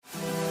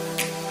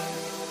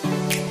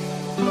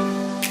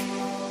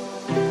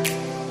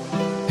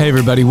Hey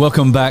everybody,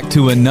 welcome back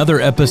to another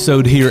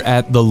episode here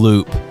at The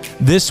Loop.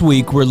 This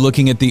week we're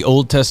looking at the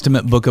Old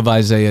Testament book of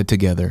Isaiah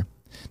together.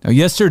 Now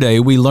yesterday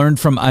we learned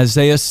from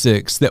Isaiah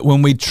 6 that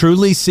when we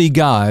truly see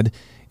God,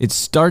 it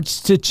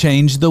starts to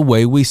change the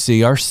way we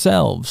see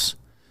ourselves.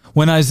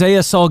 When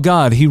Isaiah saw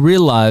God, he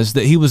realized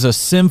that he was a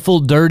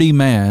sinful, dirty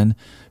man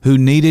who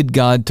needed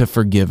God to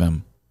forgive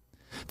him.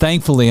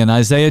 Thankfully, in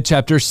Isaiah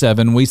chapter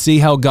 7, we see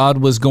how God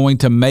was going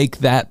to make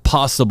that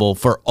possible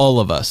for all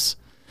of us.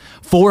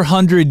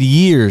 400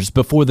 years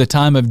before the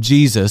time of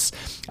Jesus,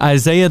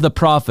 Isaiah the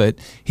prophet,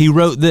 he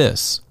wrote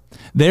this,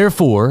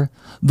 "Therefore,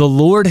 the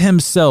Lord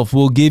himself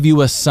will give you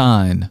a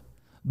sign.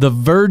 The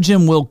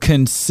virgin will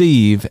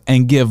conceive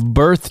and give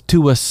birth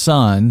to a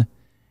son,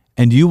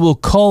 and you will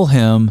call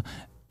him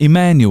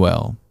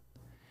Emmanuel."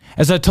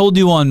 As I told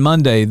you on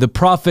Monday, the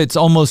prophets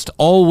almost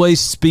always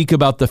speak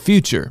about the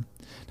future.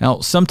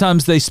 Now,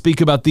 sometimes they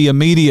speak about the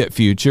immediate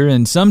future,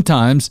 and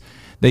sometimes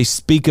they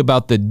speak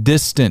about the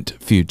distant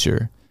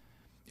future.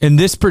 In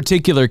this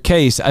particular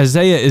case,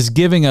 Isaiah is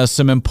giving us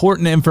some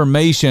important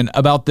information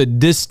about the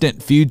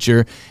distant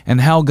future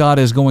and how God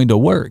is going to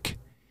work.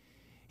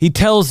 He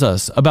tells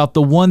us about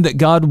the one that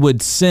God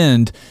would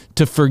send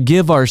to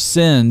forgive our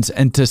sins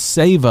and to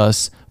save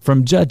us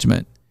from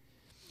judgment.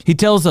 He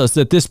tells us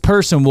that this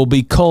person will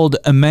be called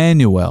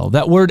Emmanuel.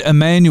 That word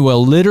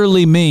Emmanuel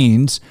literally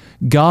means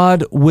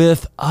God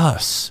with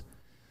us.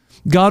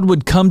 God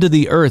would come to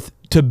the earth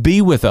to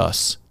be with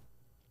us,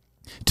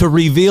 to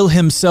reveal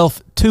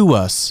himself to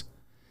us,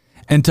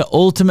 and to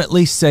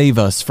ultimately save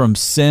us from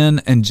sin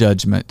and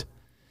judgment.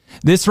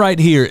 This right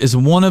here is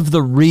one of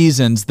the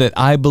reasons that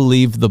I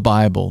believe the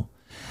Bible.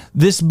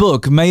 This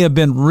book may have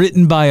been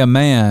written by a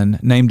man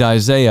named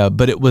Isaiah,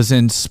 but it was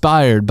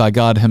inspired by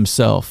God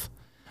himself.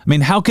 I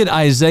mean, how could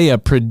Isaiah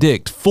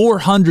predict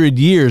 400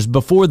 years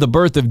before the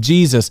birth of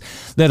Jesus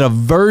that a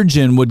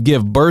virgin would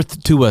give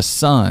birth to a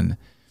son?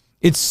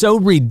 It's so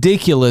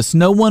ridiculous,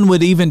 no one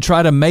would even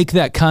try to make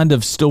that kind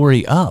of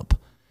story up.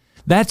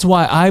 That's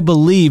why I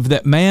believe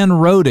that man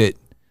wrote it,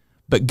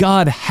 but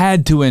God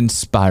had to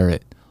inspire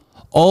it,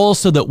 all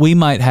so that we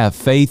might have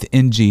faith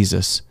in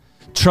Jesus,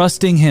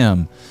 trusting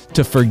him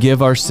to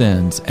forgive our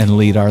sins and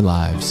lead our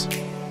lives.